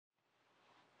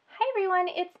everyone,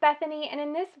 it's Bethany, and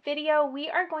in this video we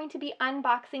are going to be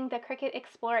unboxing the Cricut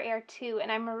Explore Air 2, and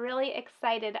I'm really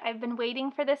excited. I've been waiting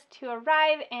for this to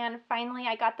arrive, and finally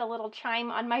I got the little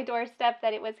chime on my doorstep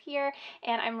that it was here,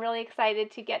 and I'm really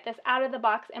excited to get this out of the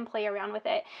box and play around with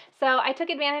it. So I took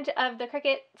advantage of the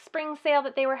Cricut spring sale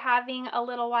that they were having a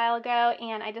little while ago,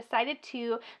 and I decided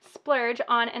to splurge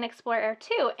on an Explore Air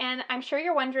 2, and I'm sure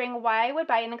you're wondering why I would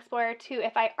buy an Explore Air 2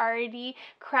 if I already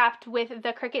craft with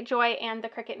the Cricut Joy and the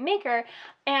Cricut Maker.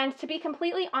 And to be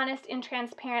completely honest and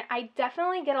transparent, I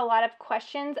definitely get a lot of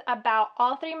questions about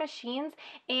all three machines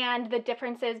and the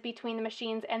differences between the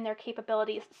machines and their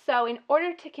capabilities. So in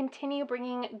order to continue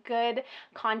bringing good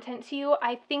content to you,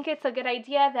 I think it's a good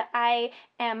idea that I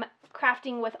am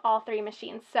crafting with all three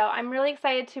machines. So I'm really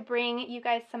excited to bring you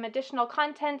guys some additional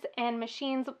content and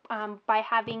machines by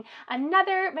having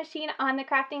another machine on the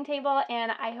crafting table,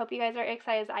 and I hope you guys are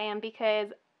excited as I am because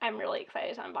I'm really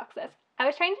excited to unbox this. I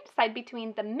was trying to decide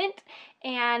between the mint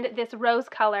and this rose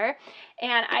color,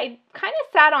 and I kind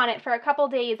of sat on it for a couple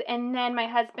days, and then my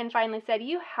husband finally said,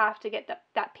 you have to get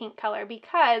that pink color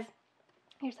because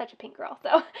you're such a pink girl.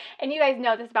 So, and you guys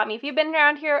know this about me. If you've been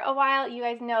around here a while, you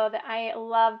guys know that I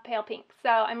love pale pink. So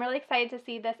I'm really excited to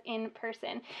see this in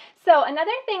person. So another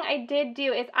thing I did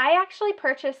do is I actually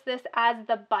purchased this as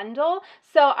the bundle.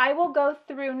 So I will go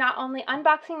through not only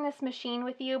unboxing this machine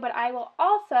with you, but I will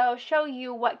also show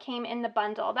you what came in the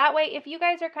bundle. That way, if you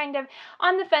guys are kind of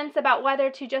on the fence about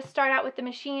whether to just start out with the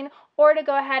machine or to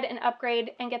go ahead and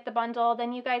upgrade and get the bundle,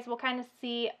 then you guys will kind of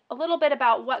see a little bit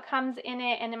about what comes in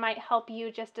it, and it might help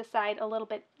you just decide a little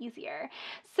bit easier.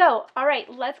 So, all right,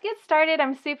 let's get started.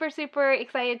 I'm super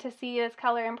excited to see this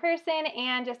color in person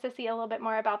and just to see a little bit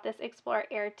more about this Explore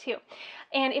Air 2.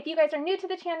 And if you guys are new to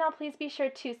the channel, please be sure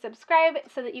to subscribe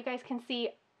so that you guys can see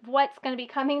what's going to be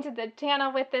coming to the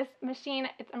channel with this machine.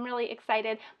 I'm really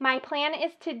excited. My plan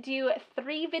is to do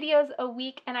 3 videos a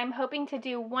week, and I'm hoping to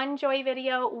do 1 Joy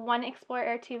video, 1 Explore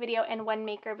Air 2 video, and 1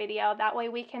 Maker video. That way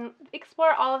we can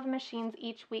explore all of the machines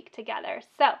each week together.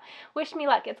 So wish me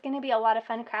luck. It's going to be a lot of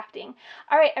fun crafting.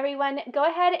 All right, everyone, go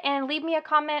ahead and leave me a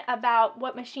comment about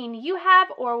what machine you have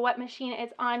or what machine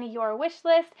is on your wish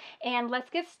list, and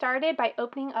let's get started by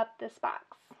opening up this box.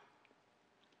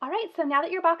 All right, so now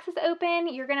that your box is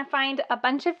open, you're going to find a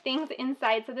bunch of things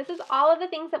inside. So this is all of the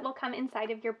things that will come inside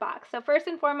of your box. So first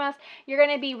and foremost, you're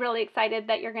going to be really excited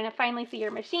that you're going to finally see your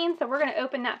machine. So we're going to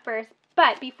open that first.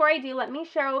 But before I do, let me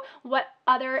show what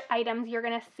other items you're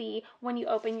going to see when you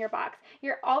open your box.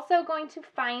 You're also going to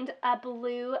find a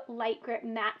blue light grip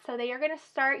mat. So they are going to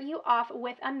start you off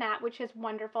with a mat, which is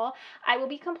wonderful. I will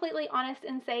be completely honest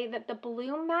and say that the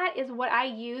blue mat is what I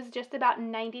use just about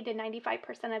 90 to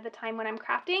 95% of the time when I'm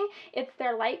crafting. It's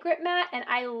their light grip mat, and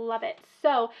I love it.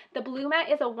 So the blue mat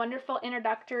is a wonderful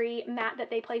introductory mat that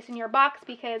they place in your box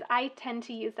because I tend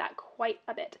to use that quite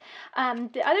a bit.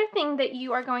 The other thing that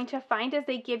you are going to find is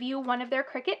they give you one of their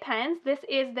Cricut pens. This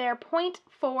is their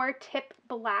 .4 tip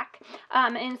black,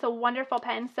 and it's a wonderful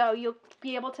pen, so you'll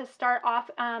be able to start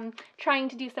off trying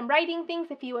to do some writing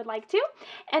things if you would like to.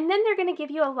 And then they're going to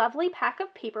give you a lovely pack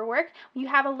of paperwork. You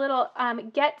have a little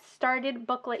get started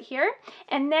booklet here,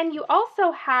 and then you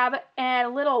also have a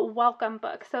little welcome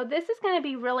book. So this is going to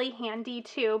be really handy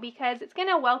too because it's going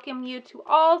to welcome you to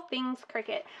all things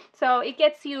Cricut. So it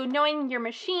gets you knowing your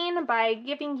machine by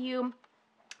giving you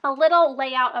a little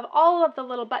layout of all of the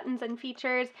little buttons and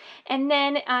features, and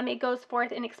then it goes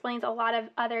forth and explains a lot of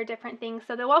other different things.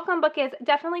 So the welcome book is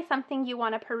definitely something you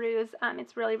want to peruse.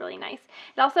 It's really nice.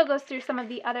 It also goes through some of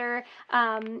the other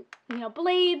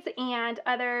blades and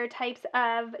other types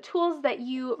of tools that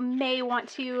you may want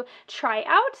to try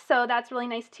out, so that's really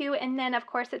nice too. And then of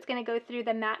course it's going to go through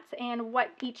the mats and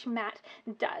what each mat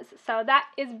does, so that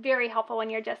is very helpful when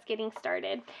you're just getting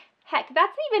started. Heck,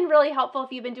 that's even really helpful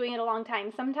if you've been doing it a long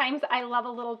time. Sometimes I love a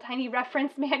little tiny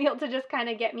reference manual to just kind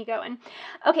of get me going.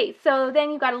 Okay, so then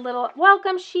you've got a little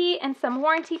welcome sheet and some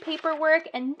warranty paperwork,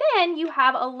 and then you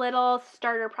have a little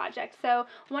starter project. So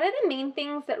one of the main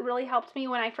things that really helped me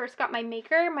when I first got my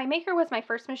Maker was my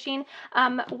first machine,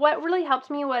 what really helped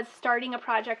me was starting a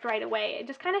project right away. It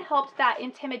just kind of helped that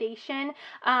intimidation,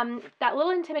 that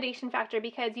little intimidation factor,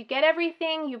 because you get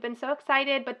everything, you've been so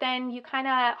excited, but then you kind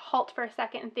of halt for a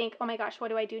second and think, think, oh my gosh, what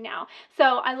do I do now?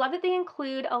 So I love that they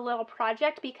include a little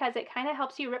project because it kind of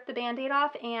helps you rip the Band-Aid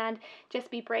off and just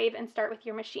be brave and start with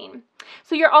your machine.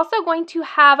 So you're also going to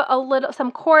have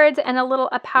some cords and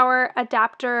a power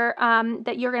adapter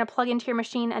that you're going to plug into your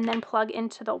machine and then plug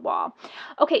into the wall.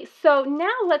 Okay, so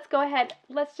now let's go ahead,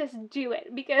 let's just do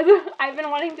it because I've been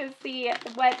wanting to see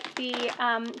what the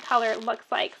color looks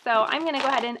like. So I'm going to go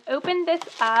ahead and open this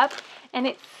up, and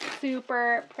it's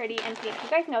super pretty and pink. You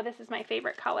guys know this is my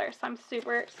favorite color, so I'm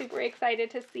super, super excited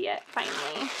to see it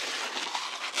finally.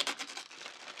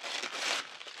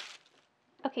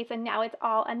 Okay, so now it's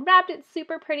all unwrapped. It's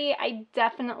super pretty. I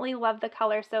definitely love the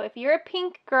color. So if you're a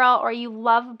pink girl or you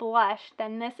love blush,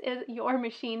 then this is your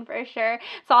machine for sure.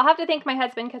 So I'll have to thank my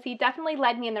husband because he definitely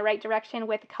led me in the right direction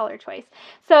with color choice.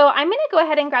 So I'm going to go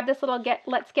ahead and grab this little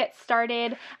let's get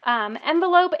started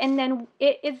envelope, and then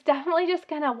it is definitely just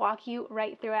going to walk you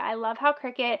right through it. I love how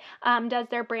Cricut does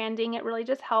their branding. It really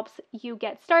just helps you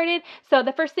get started. So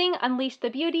the first thing, unleash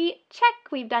the beauty.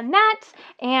 Check, we've done that.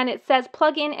 And it says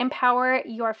plug in and power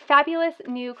your fabulous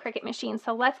new Cricut machine.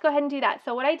 So let's go ahead and do that.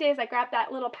 So what I did is I grabbed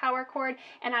that little power cord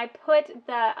and I put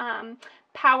the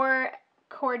power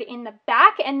cord in the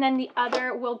back, and then the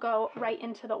other will go right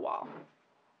into the wall.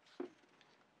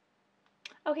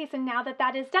 Okay, so now that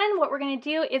that is done, what we're going to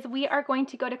do is we are going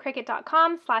to go to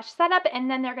Cricut.com/setup, and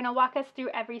then they're going to walk us through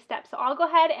every step. So I'll go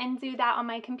ahead and do that on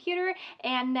my computer,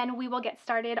 and then we will get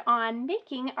started on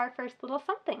making our first little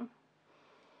something.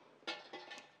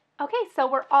 Okay, so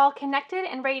we're all connected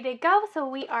and ready to go. So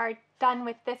we are done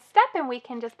with this step, and we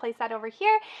can just place that over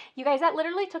here. You guys, that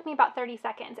literally took me about 30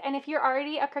 seconds. And if you're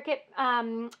already a Cricut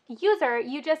user,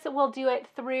 you just will do it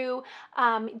through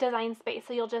Design Space.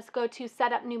 So you'll just go to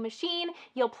Set Up New Machine,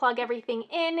 you'll plug everything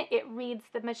in, it reads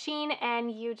the machine, and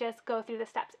you just go through the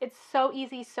steps. It's so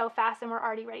easy, so fast, and we're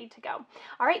already ready to go.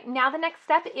 All right, now the next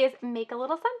step is make a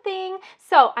little something.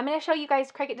 So I'm going to show you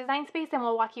guys Cricut Design Space, and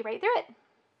we'll walk you right through it.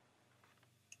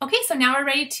 Okay, so now we're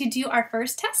ready to do our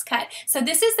first test cut. So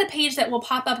this is the page that will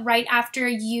pop up right after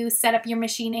you set up your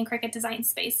machine in Cricut Design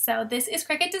Space. So this is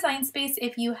Cricut Design Space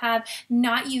if you have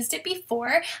not used it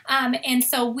before. And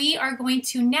so we are going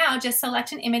to now just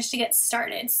select an image to get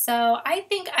started. So I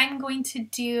think I'm going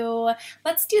to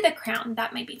let's do the crown.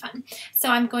 That might be fun. So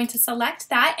I'm going to select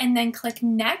that and then click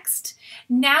Next.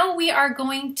 Now we are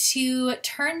going to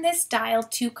turn this dial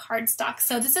to cardstock.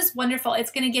 So this is wonderful. It's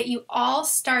going to get you all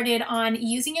started on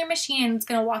using your machine, and it's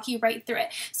going to walk you right through it.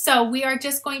 So we are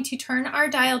just going to turn our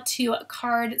dial to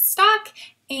cardstock,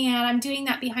 and I'm doing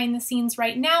that behind the scenes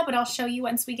right now, but I'll show you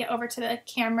once we get over to the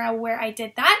camera where I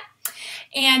did that.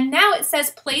 And now it says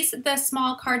place the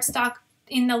small cardstock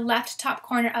in the left top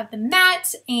corner of the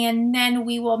mat, and then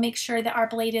we will make sure that our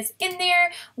blade is in there.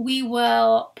 We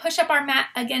will push up our mat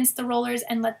against the rollers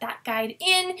and let that guide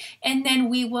in, and then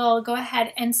we will go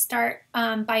ahead and start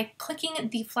by clicking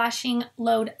the flashing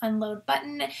load unload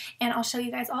button, and I'll show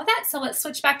you guys all that. So let's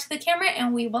switch back to the camera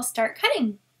and we will start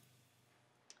cutting.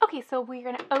 Okay, so we're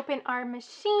going to open our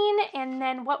machine, and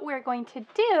then what we're going to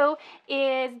do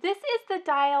is, this is the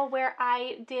dial where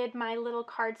I did my little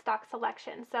cardstock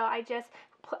selection. So I just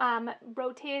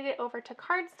rotated it over to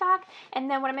cardstock,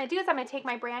 and then what I'm going to do is I'm going to take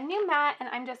my brand new mat, and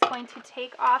I'm just going to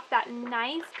take off that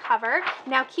nice cover.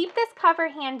 Now keep this cover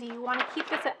handy. You want to keep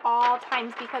this at all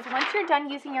times, because once you're done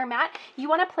using your mat, you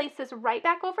want to place this right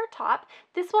back over top.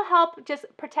 This will help just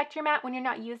protect your mat when you're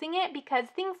not using it, because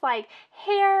things like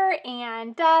hair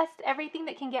and dust, everything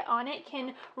that can get on it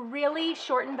can really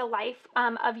shorten the life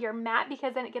of your mat,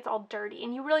 because then it gets all dirty,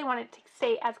 and you really want it to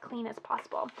stay as clean as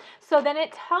possible. So then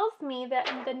it tells me that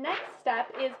the next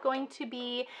step is going to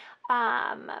be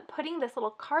putting this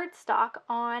little cardstock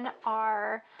on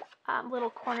our little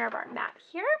corner of our mat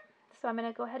here. So I'm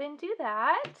going to go ahead and do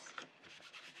that.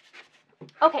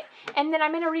 Okay, and then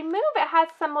I'm going to remove, it has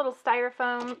some little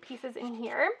styrofoam pieces in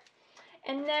here.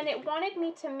 And then it wanted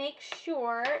me to make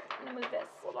sure, I'm going to move this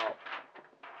little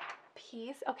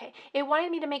piece. Okay, it wanted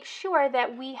me to make sure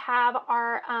that we have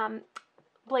our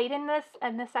blade in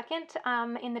the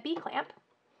second in the B clamp.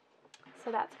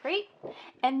 So that's great.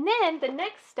 And then the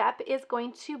next step is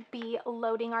going to be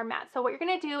loading our mat. So what you're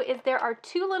going to do is, there are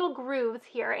two little grooves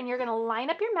here, and you're going to line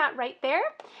up your mat right there,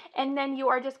 and then you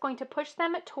are just going to push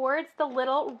them towards the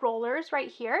little rollers right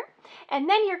here, and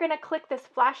then you're going to click this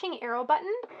flashing arrow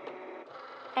button,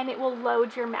 and it will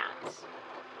load your mat.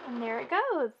 And there it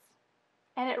goes.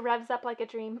 And it revs up like a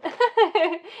dream.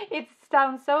 It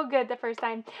sounds so good the first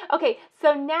time. Okay,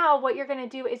 so now what you're going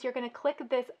to do is you're going to click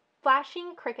this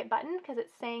flashing Cricut button, because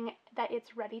it's saying that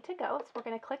it's ready to go. So we're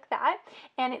going to click that,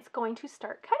 and it's going to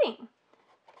start cutting.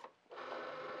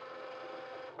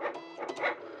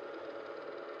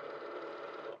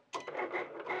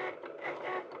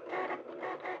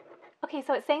 Okay,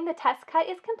 so it's saying the test cut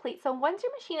is complete. So once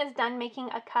your machine is done making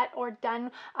a cut or done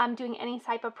doing any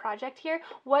type of project here,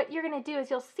 what you're going to do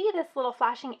is you'll see this little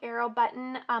flashing arrow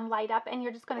button light up, and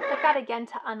you're just going to click that again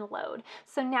to unload.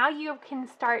 So now you can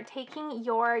start taking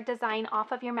your design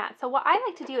off of your mat. So what I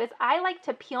like to do is I like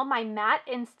to peel my mat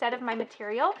instead of my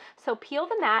material. So peel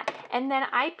the mat, and then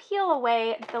I peel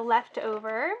away the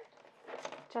leftover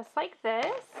just like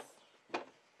this.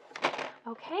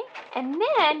 Okay, and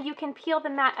then you can peel the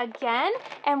mat again,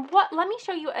 and let me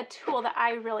show you a tool that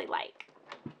I really like.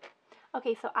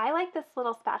 Okay, so I like this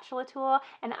little spatula tool,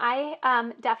 and I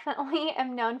definitely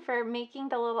am known for making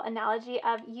the little analogy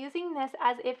of using this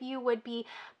as if you would be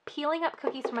peeling up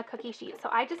cookies from a cookie sheet. So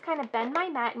I just kind of bend my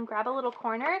mat and grab a little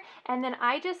corner, and then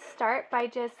I just start by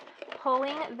just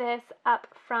pulling this up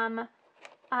from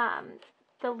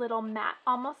the little mat,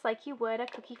 almost like you would a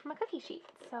cookie from a cookie sheet.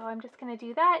 So I'm just going to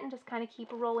do that and just kind of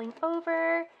keep rolling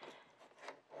over.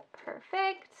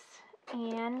 Perfect.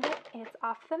 And it's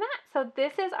off the mat. So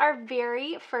this is our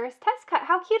very first test cut.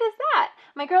 How cute is that?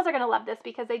 My girls are going to love this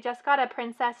because they just got a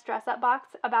princess dress up box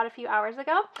about a few hours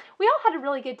ago. We all had a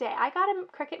really good day. I got a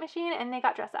Cricut machine and they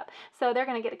got dress up. So they're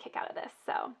going to get a kick out of this.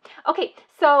 So, okay.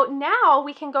 So now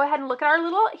we can go ahead and look at our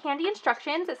little handy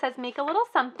instructions. It says make a little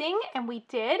something, and we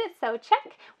did. So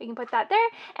check. We can put that there.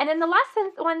 And then the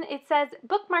last one, it says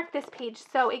bookmark this page.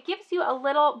 So it gives you a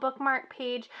little bookmark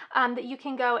page that you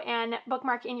can go and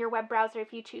bookmark in your web browser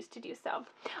if you choose to do so.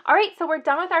 All right, so we're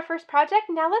done with our first project.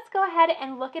 Now let's go ahead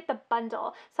and look at the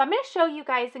bundle. So I'm going to show you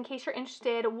guys, in case you're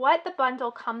interested, what the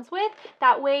bundle comes with.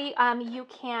 That way you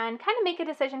can kind of make a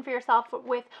decision for yourself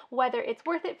with whether it's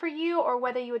worth it for you or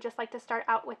whether you would just like to start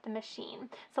out with the machine.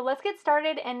 So let's get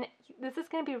started, and this is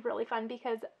going to be really fun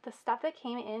because the stuff that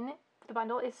came in the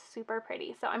bundle is super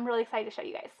pretty. So I'm really excited to show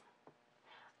you guys.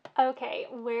 Okay,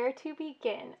 where to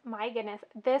begin? My goodness,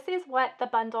 this is what the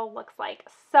bundle looks like.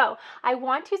 So I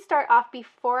want to start off,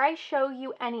 before I show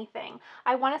you anything,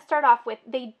 I want to start off with,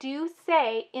 they do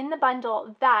say in the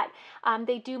bundle that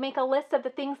they do make a list of the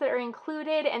things that are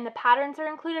included and the patterns are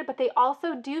included, but they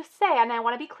also do say, and I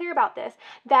want to be clear about this,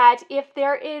 that if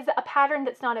there is a pattern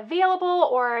that's not available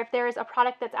or if there is a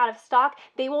product that's out of stock,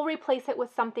 they will replace it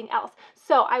with something else.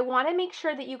 So I want to make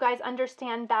sure that you guys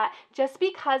understand that just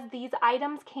because these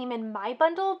items came in my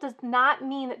bundle does not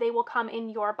mean that they will come in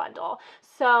your bundle.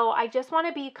 So I just want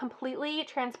to be completely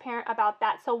transparent about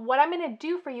that. So what I'm going to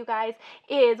do for you guys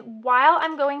is, while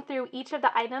I'm going through each of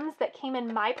the items that came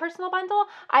in my personal bundle,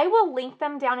 I will link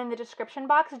them down in the description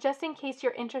box just in case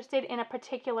you're interested in a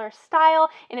particular style,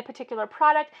 in a particular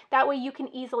product. That way you can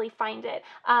easily find it.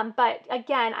 But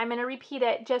again, I'm going to repeat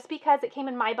it, just because it came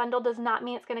in my bundle does not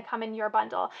mean it's going to come in your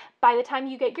bundle. By the time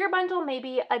you get your bundle,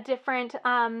 maybe a different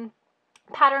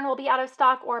pattern will be out of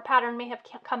stock, or a pattern may have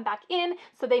come back in,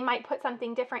 so they might put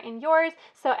something different in yours.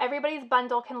 So everybody's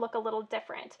bundle can look a little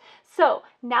different. So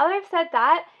now that I've said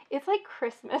that, it's like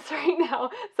Christmas right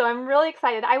now, so I'm really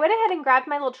excited. I went ahead and grabbed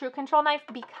my little True Control knife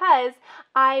because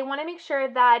I want to make sure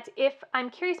that if I'm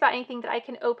curious about anything, that I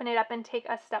can open it up and take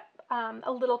a step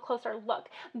a little closer look.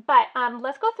 But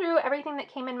let's go through everything that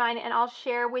came in mine, and I'll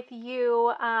share with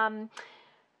you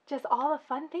just all the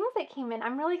fun things that came in.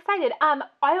 I'm really excited. I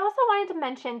also wanted to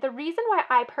mention the reason why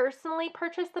I personally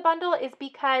purchased the bundle is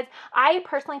because I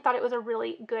personally thought it was a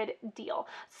really good deal.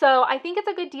 So I think it's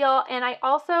a good deal, and I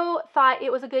also thought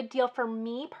it was a good deal for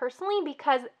me personally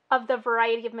because of the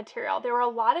variety of material. There were a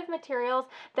lot of materials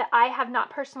that I have not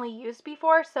personally used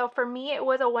before, so for me it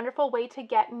was a wonderful way to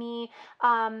get me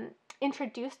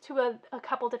introduced to a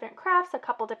couple different crafts, a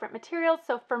couple different materials.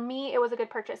 So for me it was a good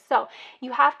purchase. So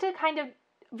you have to kind of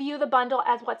view the bundle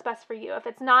as what's best for you. If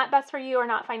it's not best for you or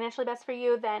not financially best for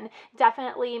you, then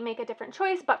definitely make a different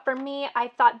choice. But for me, I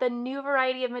thought the new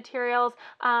variety of materials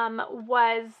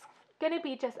was going to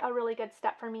be just a really good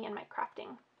step for me in my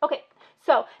crafting. Okay,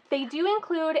 so they do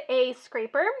include a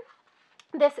scraper.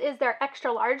 This is their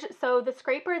extra large, so the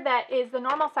scraper that is the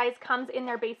normal size comes in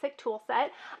their basic tool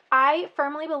set. I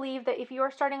firmly believe that if you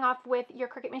are starting off with your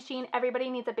Cricut machine, everybody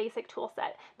needs a basic tool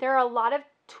set. There are a lot of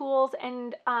tools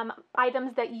and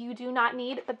items that you do not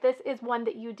need, but this is one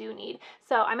that you do need.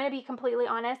 So I'm going to be completely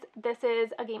honest, this is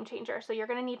a game changer. So you're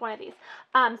going to need one of these.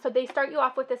 So they start you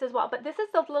off with this as well, but this is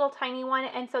the little tiny one,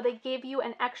 and so they give you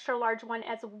an extra large one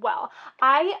as well.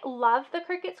 I love the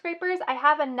Cricut scrapers. I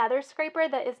have another scraper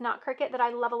that is not Cricut that I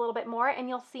love a little bit more, and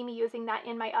you'll see me using that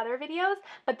in my other videos,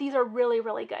 but these are really,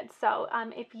 really good. So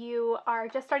if you are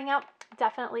just starting out,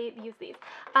 definitely use these.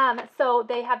 So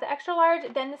they have the extra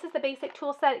large, then this is the basic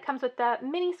tool set. It comes with the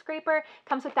mini scraper,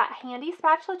 comes with that handy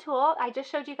spatula tool. I just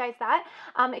showed you guys that.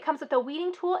 It comes with the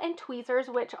weeding tool and tweezers,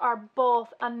 which are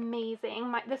both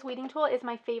amazing. This weeding tool is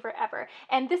my favorite ever.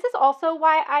 And this is also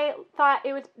why I thought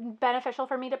it was beneficial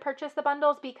for me to purchase the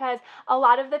bundles, because a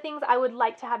lot of the things I would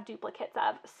like to have duplicates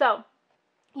of. So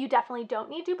you definitely don't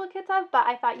need duplicates of, but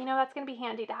I thought, you know, that's going to be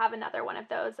handy to have another one of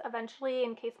those eventually,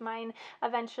 in case mine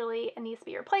eventually needs to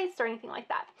be replaced or anything like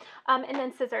that. And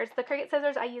then scissors. The Cricut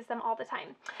scissors, I use them all the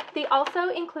time. They also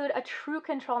include a true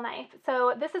control knife.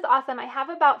 So this is awesome. I have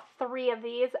about 3 of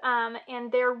these,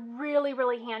 and they're really,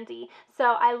 really handy.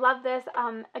 So I love this.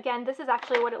 Again, this is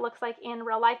actually what it looks like in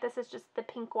real life. This is just the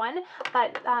pink one,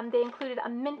 but they included a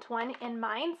mint one in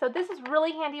mine. So this is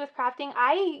really handy with crafting.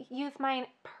 I use mine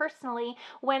personally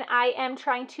when I am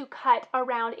trying to cut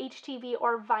around HTV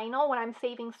or vinyl, when I'm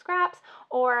saving scraps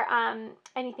or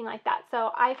anything like that. So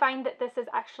I find that this is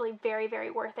actually very, very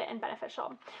worth it and beneficial.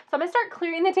 So I'm going to start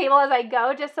clearing the table as I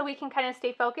go, just so we can kind of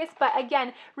stay focused. But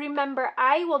again, remember,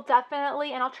 I will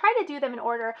definitely, and I'll try to do them in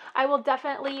order, I will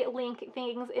definitely link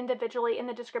things individually in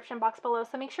the description box below.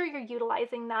 So make sure you're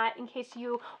utilizing that in case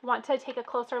you want to take a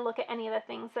closer look at any of the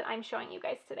things that I'm showing you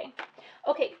guys today.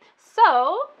 Okay,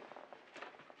 so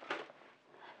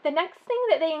the next thing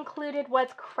that they included was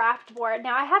craft board.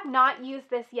 Now, I have not used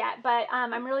this yet, but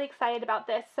I'm really excited about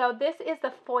this. So this is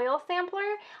the foil sampler.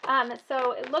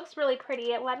 So it looks really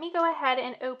pretty. Let me go ahead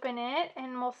and open it,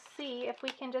 and we'll see if we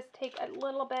can just take a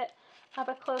little bit of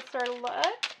a closer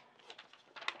look.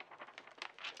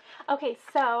 Okay,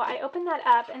 so I opened that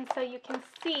up, and so you can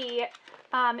see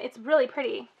it's really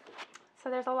pretty. So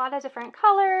there's a lot of different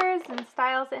colors and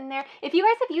styles in there. If you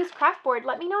guys have used craft board,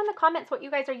 let me know in the comments what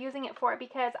you guys are using it for,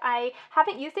 because I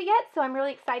haven't used it yet, so I'm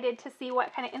really excited to see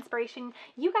what kind of inspiration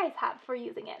you guys have for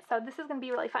using it. So this is going to be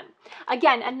really fun.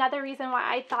 Again, another reason why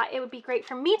I thought it would be great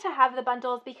for me to have the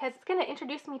bundles, because it's going to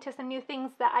introduce me to some new things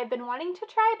that I've been wanting to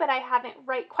try, but I haven't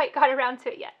quite got around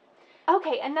to it yet.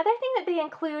 Okay, another thing that they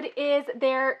include is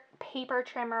their paper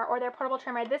trimmer, or their portable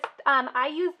trimmer. This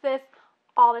I use this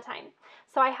all the time.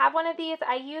 So I have one of these.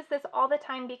 I use this all the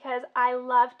time because I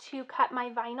love to cut my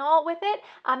vinyl with it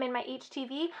in my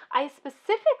HTV. I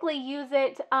specifically use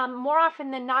it more often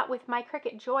than not with my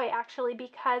Cricut Joy, actually,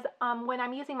 because when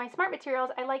I'm using my smart materials,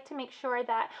 I like to make sure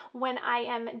that when I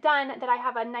am done, that I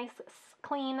have a nice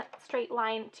clean straight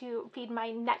line to feed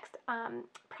my next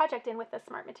project in with the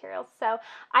smart materials. So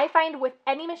I find with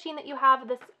any machine that you have,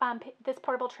 this this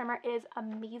portable trimmer is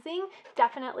amazing.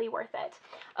 Definitely worth it.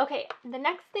 Okay, the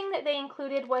next thing that they included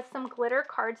was some glitter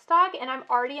cardstock, and I'm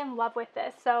already in love with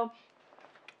this. So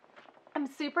I'm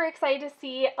super excited to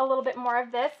see a little bit more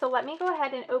of this. So let me go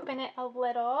ahead and open it a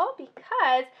little,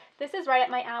 because this is right up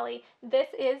my alley. This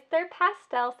is their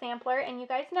pastel sampler, and you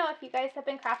guys know, if you guys have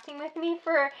been crafting with me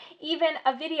for even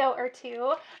a video or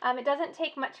two, it doesn't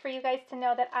take much for you guys to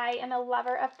know that I am a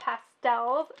lover of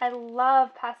pastels. I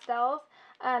love pastels.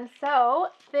 So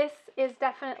this is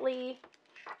definitely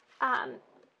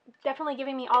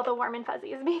giving me all the warm and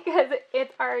fuzzies, because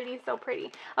it's already so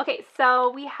pretty. Okay, so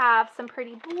we have some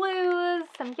pretty blues,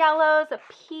 some yellows, a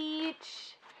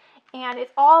peach, and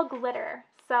it's all glitter.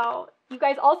 So you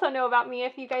guys also know about me,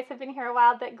 if you guys have been here a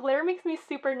while, that glitter makes me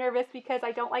super nervous because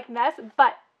I don't like mess,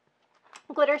 but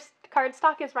glitter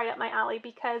cardstock is right up my alley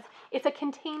because it's a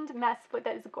contained mess, but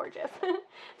that is gorgeous.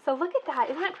 So look at that.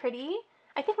 Isn't that pretty?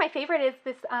 I think my favorite is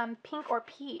this pink or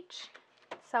peach.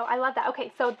 So I love that.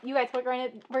 Okay, so you guys, we're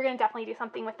gonna definitely do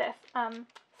something with this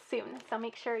soon. So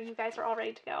make sure you guys are all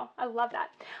ready to go. I love that.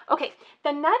 Okay,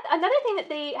 another thing that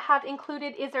they have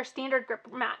included is their standard grip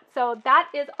mat. So that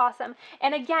is awesome.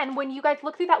 And again, when you guys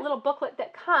look through that little booklet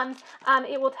that comes,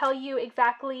 it will tell you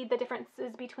exactly the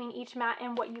differences between each mat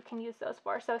and what you can use those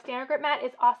for. So standard grip mat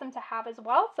is awesome to have as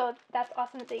well. So that's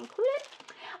awesome that they include it.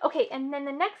 Okay, and then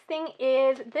the next thing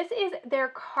is, this is their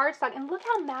cardstock, and look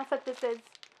how massive this is.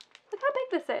 Look how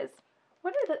big this is.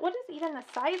 What is even the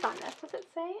size on this? Does it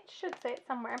say? It should say it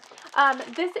somewhere.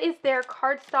 This is their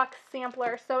cardstock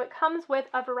sampler. So it comes with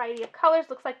a variety of colors.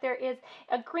 Looks like there is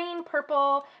a green,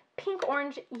 purple, pink,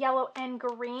 orange, yellow, and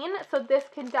green. So this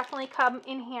can definitely come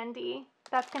in handy.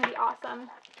 That's going to be awesome.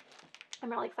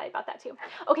 I'm really excited about that too.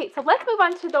 Okay, so let's move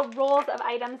on to the rolls of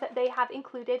items that they have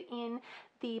included in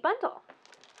the bundle.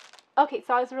 Okay,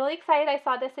 so I was really excited. I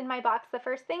saw this in my box. The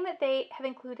first thing that they have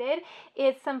included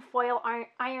is some foil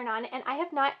iron-on, and I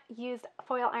have not used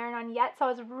foil iron-on yet, so I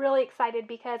was really excited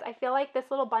because I feel like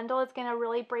this little bundle is going to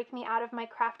really break me out of my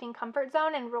crafting comfort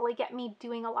zone and really get me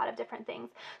doing a lot of different things.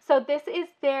 So this is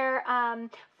their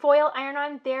foil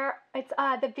iron-on. It's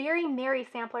the Very Merry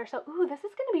sampler. So, ooh, this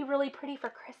is going to be really pretty for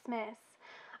Christmas.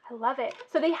 I love it.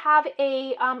 So they have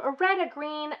a red, a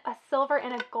green, a silver,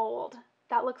 and a gold.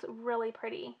 That looks really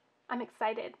pretty. I'm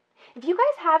excited. If you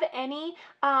guys have any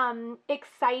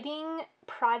exciting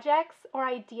projects or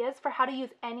ideas for how to use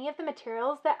any of the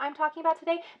materials that I'm talking about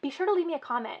today, be sure to leave me a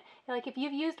comment. Like if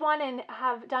you've used one and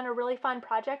have done a really fun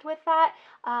project with that,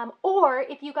 or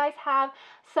if you guys have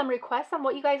some requests on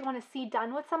what you guys want to see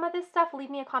done with some of this stuff,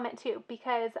 leave me a comment too,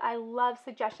 because I love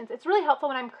suggestions. It's really helpful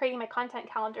when I'm creating my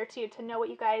content calendar too, to know what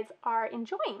you guys are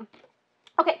enjoying.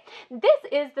 Okay, this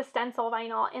is the stencil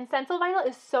vinyl, and stencil vinyl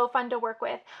is so fun to work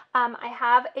with. I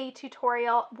have a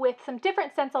tutorial with some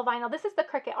different stencil vinyl. This is the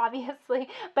Cricut, obviously,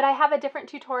 but I have a different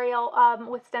tutorial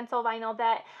with stencil vinyl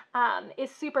that is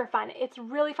super fun. It's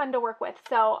really fun to work with,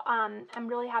 so I'm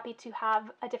really happy to have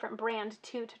a different brand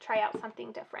too, to try out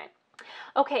something different.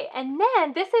 Okay, and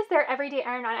then this is their everyday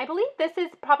iron-on. I believe this is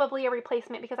probably a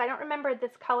replacement because I don't remember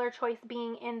this color choice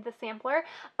being in the sampler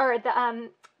or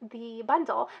the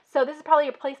bundle. So this is probably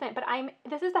a replacement, but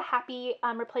this is a happy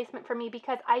replacement for me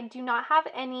because I do not have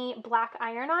any black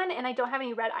iron-on and I don't have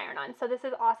any red iron-on. So this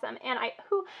is awesome. And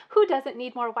who doesn't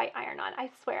need more white iron-on?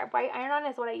 I swear, white iron-on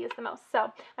is what I use the most.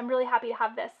 So I'm really happy to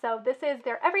have this. So this is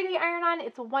their everyday iron-on.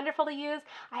 It's wonderful to use.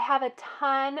 I have a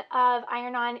ton of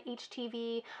iron-on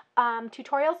HTV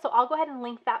tutorials, so I'll go ahead and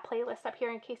link that playlist up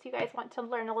here in case you guys want to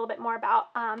learn a little bit more about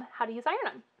how to use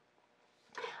iron-on.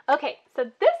 Okay, so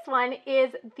this one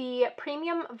is the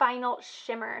Premium Vinyl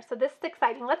Shimmer. So this is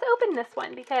exciting. Let's open this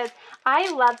one because I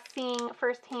love seeing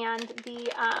firsthand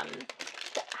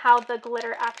how the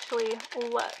glitter actually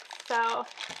looks. So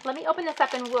let me open this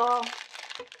up and we'll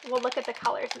look at the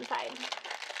colors inside.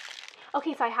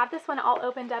 Okay, so I have this one all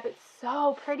opened up. It's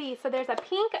so pretty. So there's a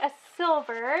pink, a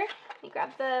silver. Let me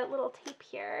grab the little tape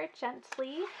here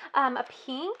gently. A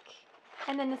pink,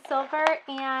 and then the silver,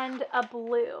 and a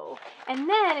blue. And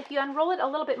then if you unroll it a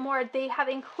little bit more, they have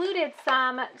included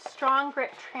some strong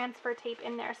grip transfer tape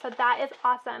in there. So that is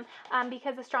awesome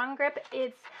because the strong grip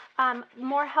is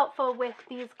more helpful with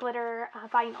these glitter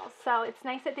vinyls. So it's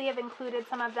nice that they have included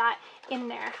some of that in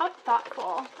there. How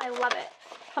thoughtful. I love it.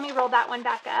 Let me roll that one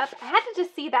back up. I had to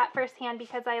just see that firsthand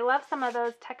because I love some of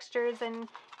those textures and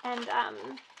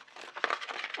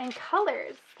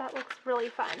colors. That looks really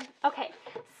fun. Okay,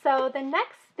 so the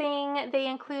next thing they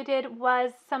included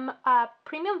was some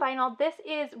premium vinyl. This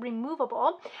is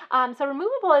removable. So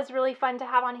removable is really fun to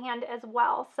have on hand as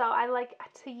well. So I like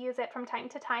to use it from time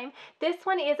to time. This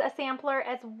one is a sampler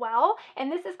as well,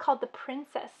 and this is called the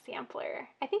Princess Sampler.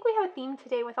 I think we have a theme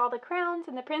today with all the crowns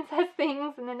and the princess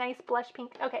things and the nice blush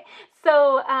pink. Okay,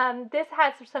 so this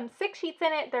has some 6 sheets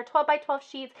in it. They're 12 by 12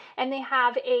 sheets, and they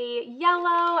have a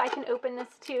yellow. I can open this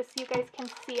too so you guys can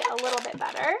see it a little bit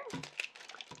better.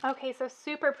 Okay, so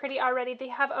super pretty already. They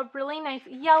have a really nice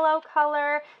yellow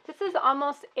color. This is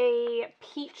almost a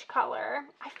peach color.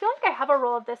 I feel like I have a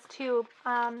roll of this too.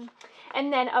 And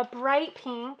then a bright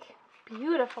pink,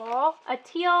 beautiful, a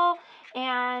teal,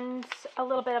 and a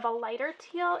little bit of a lighter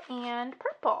teal and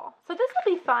purple. So this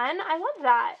will be fun. I love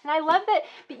that. And I love that,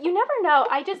 but you never know.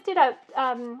 I just did a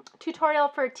tutorial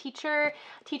for teacher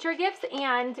gifts,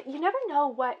 and you never know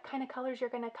what kind of colors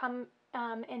you're going to come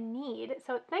and need.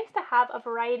 So it's nice to have a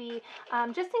variety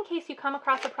just in case you come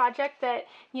across a project that,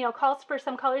 you know, calls for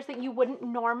some colors that you wouldn't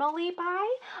normally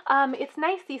buy. It's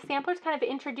nice. These samplers kind of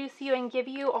introduce you and give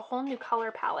you a whole new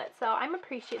color palette. So I'm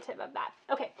appreciative of that.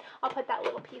 Okay, I'll put that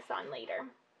little piece on later.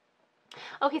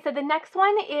 Okay, so the next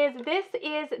one is, this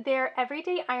is their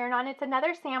Everyday Iron-On. It's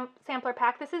another sampler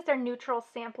pack. This is their neutral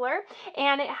sampler,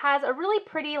 and it has a really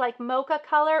pretty like mocha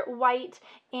color, white,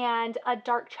 and a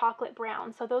dark chocolate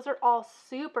brown. So those are all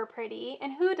super pretty,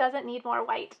 and who doesn't need more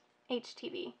white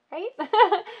HTV, right?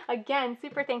 Again,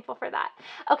 super thankful for that.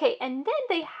 Okay, and then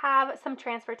they have some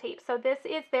transfer tape. So this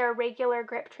is their regular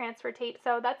grip transfer tape.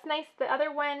 So that's nice. The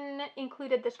other one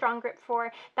included the strong grip for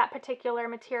that particular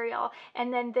material.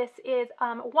 And then this is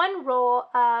one roll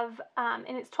of,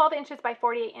 and it's 12 inches by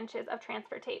 48 inches of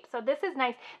transfer tape. So this is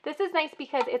nice. This is nice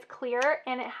because it's clear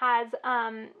and it has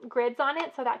grids on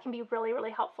it. So that can be really,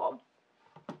 really helpful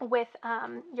with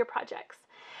your projects.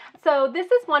 So this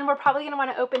is one we're probably going to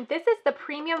want to open. This is the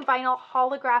Premium Vinyl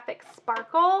Holographic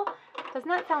Sparkle. Doesn't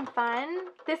that sound fun?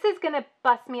 This is going to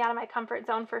bust me out of my comfort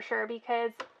zone for sure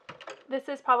because this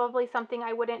is probably something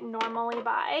I wouldn't normally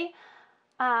buy.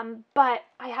 But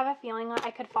I have a feeling that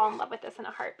I could fall in love with this in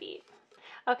a heartbeat.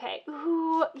 Okay,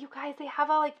 ooh, you guys, they have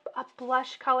a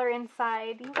blush color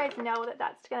inside. You guys know that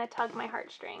that's going to tug my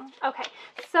heartstring. Okay,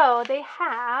 so they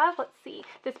have, let's see,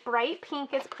 this bright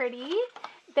pink is pretty.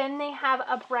 Then they have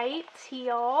a bright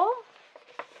teal,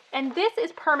 and this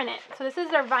is permanent. So this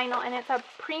is their vinyl, and it's a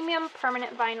premium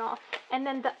permanent vinyl. And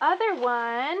then the other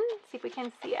one, let's see if we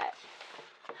can see it.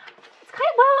 It's kind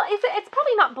of, well, it's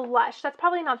probably not blush. That's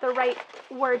probably not the right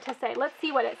word to say. Let's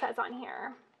see what it says on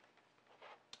here.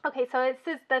 Okay, so it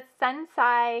says the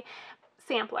Sensai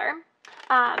sampler.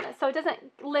 So it doesn't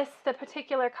list the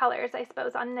particular colors, I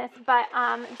suppose, on this, but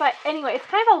anyway, it's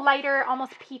kind of a lighter,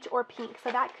 almost peach or pink,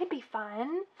 so that could be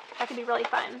fun. That could be really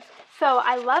fun. So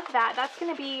I love that. That's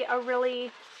going to be a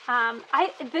really,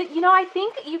 I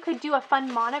think you could do a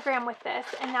fun monogram with this,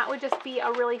 and that would just be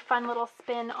a really fun little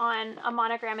spin on a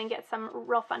monogram and get some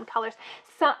real fun colors.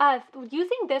 So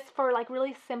using this for like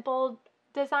really simple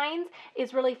designs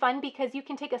is really fun because you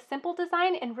can take a simple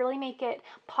design and really make it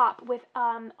pop with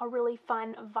a really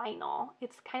fun vinyl.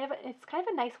 It's kind of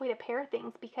a nice way to pair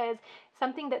things because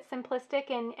something that's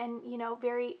simplistic and you know,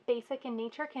 very basic in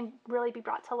nature can really be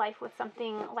brought to life with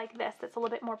something like this that's a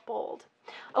little bit more bold.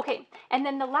 Okay, and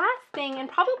then the last thing, and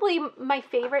probably my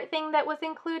favorite thing that was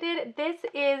included, this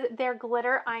is their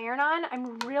glitter iron-on.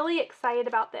 I'm really excited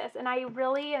about this, and I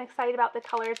really am excited about the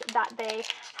colors that they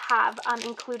have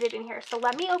included in here. So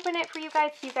let me open it for you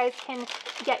guys so you guys can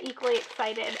get equally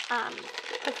excited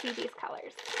to see these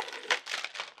colors.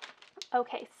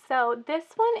 Okay, so this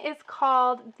one is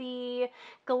called the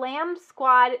Glam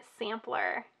Squad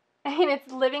Sampler. And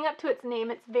it's living up to its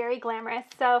name. It's very glamorous.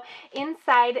 So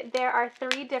inside there are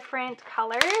 3 different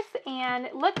colors, and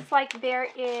it looks like there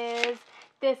is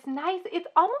this nice, it's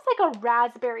almost like a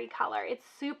raspberry color. It's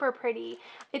super pretty.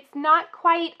 It's not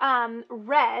quite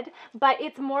red, but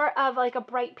it's more of like a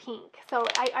bright pink. So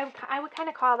I would kind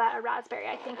of call that a raspberry,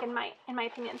 I think, in my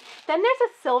opinion. Then there's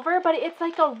a silver, but it's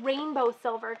like a rainbow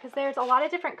silver because there's a lot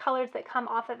of different colors that come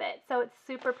off of it. So it's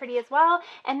super pretty as well.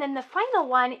 And then the final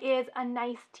one is a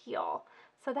nice teal.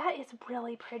 So that is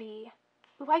really pretty.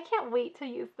 Ooh, I can't wait to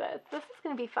use this. This is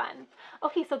going to be fun.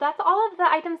 Okay, so that's all of the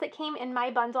items that came in my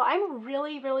bundle. I'm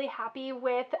really, really happy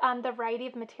with the variety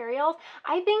of materials.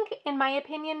 I think, in my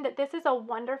opinion, that this is a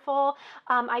wonderful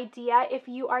idea if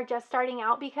you are just starting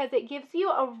out because it gives you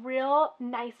a real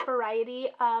nice variety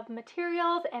of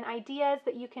materials and ideas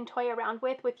that you can toy around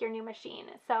with your new machine.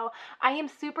 So I am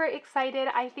super excited.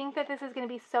 I think that this is going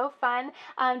to be so fun.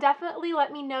 Definitely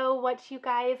let me know what you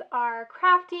guys are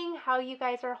crafting, how you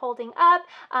guys are holding up,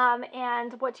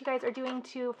 and what you guys are doing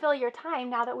to fill your time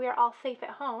now that we are all safe at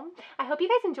home. I hope you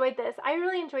guys enjoyed this. I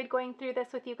really enjoyed going through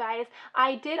this with you guys.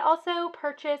 I did also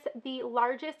purchase the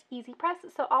largest Easy Press,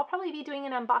 so I'll probably be doing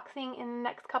an unboxing in the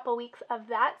next couple weeks of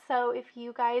that. So if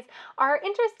you guys are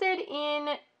interested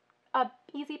in a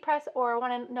Easy Press or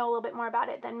want to know a little bit more about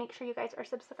it, then make sure you guys are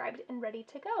subscribed and ready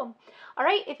to go. All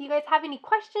right, if you guys have any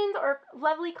questions or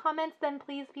lovely comments, then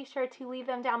please be sure to leave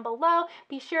them down below.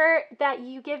 Be sure that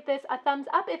you give this a thumbs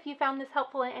up if you found this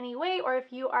helpful in any way, or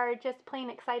if you are just plain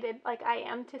excited like I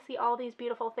am to see all these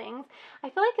beautiful things. I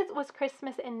feel like it was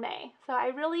Christmas in May, so I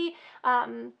really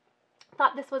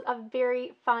thought this was a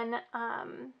very fun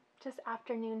just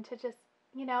afternoon to just,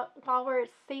 you know, while we're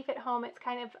safe at home, it's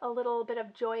kind of a little bit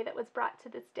of joy that was brought to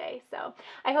this day. So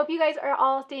I hope you guys are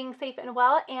all staying safe and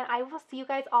well, and I will see you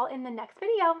guys all in the next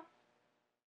video.